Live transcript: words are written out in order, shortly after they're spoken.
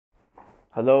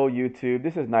Hello YouTube,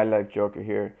 this is Nightlife Joker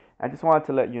here. I just wanted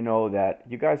to let you know that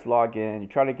you guys log in, you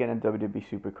try to get in WWE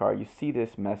SuperCard, you see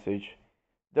this message.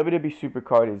 WWE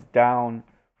SuperCard is down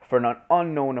for an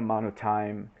unknown amount of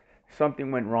time. Something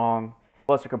went wrong.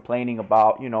 Plus are complaining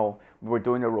about, we're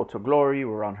doing the Road to Glory,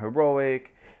 we're on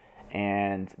Heroic,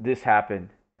 and this happened.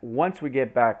 Once we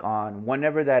get back on,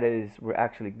 whenever that is, we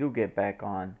actually do get back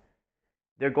on,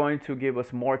 they're going to give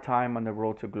us more time on the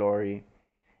Road to Glory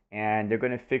and they're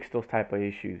going to fix those type of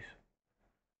issues.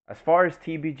 As far as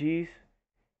TBGs,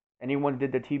 anyone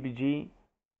did the TBG,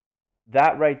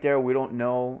 that right there, we don't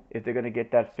know if they're going to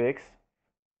get that fixed,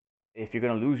 if you're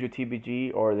going to lose your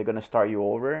TBG or they're going to start you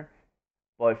over.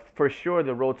 But for sure,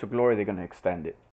 the Road to Glory, they're going to extend it.